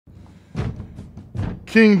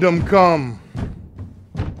Kingdom come.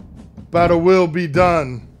 Battle will be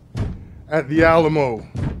done at the Alamo,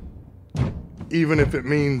 even if it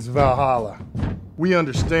means Valhalla. We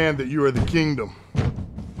understand that you are the kingdom.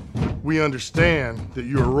 We understand that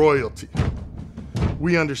you are royalty.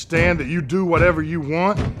 We understand that you do whatever you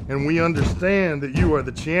want, and we understand that you are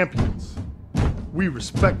the champions. We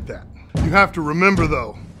respect that. You have to remember,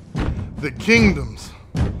 though, that kingdoms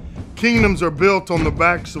are built on the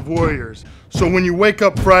backs of warriors. So when you wake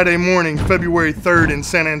up Friday morning, February 3rd in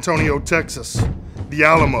San Antonio, Texas, the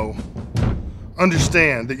Alamo,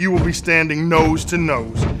 understand that you will be standing nose to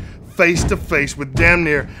nose, face to face with damn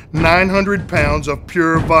near 900 pounds of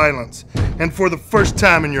pure violence. And for the first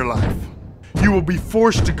time in your life, you will be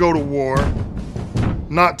forced to go to war,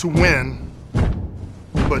 not to win,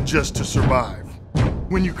 but just to survive.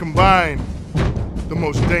 When you combine the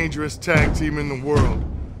most dangerous tag team in the world,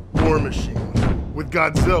 War Machine, with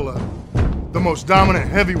Godzilla, the most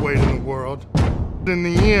dominant heavyweight in the world, in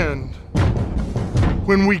the end,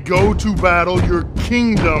 when we go to battle, your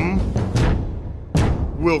kingdom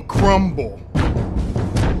will crumble.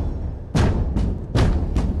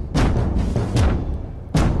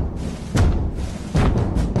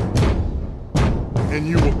 And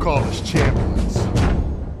you will call us champions.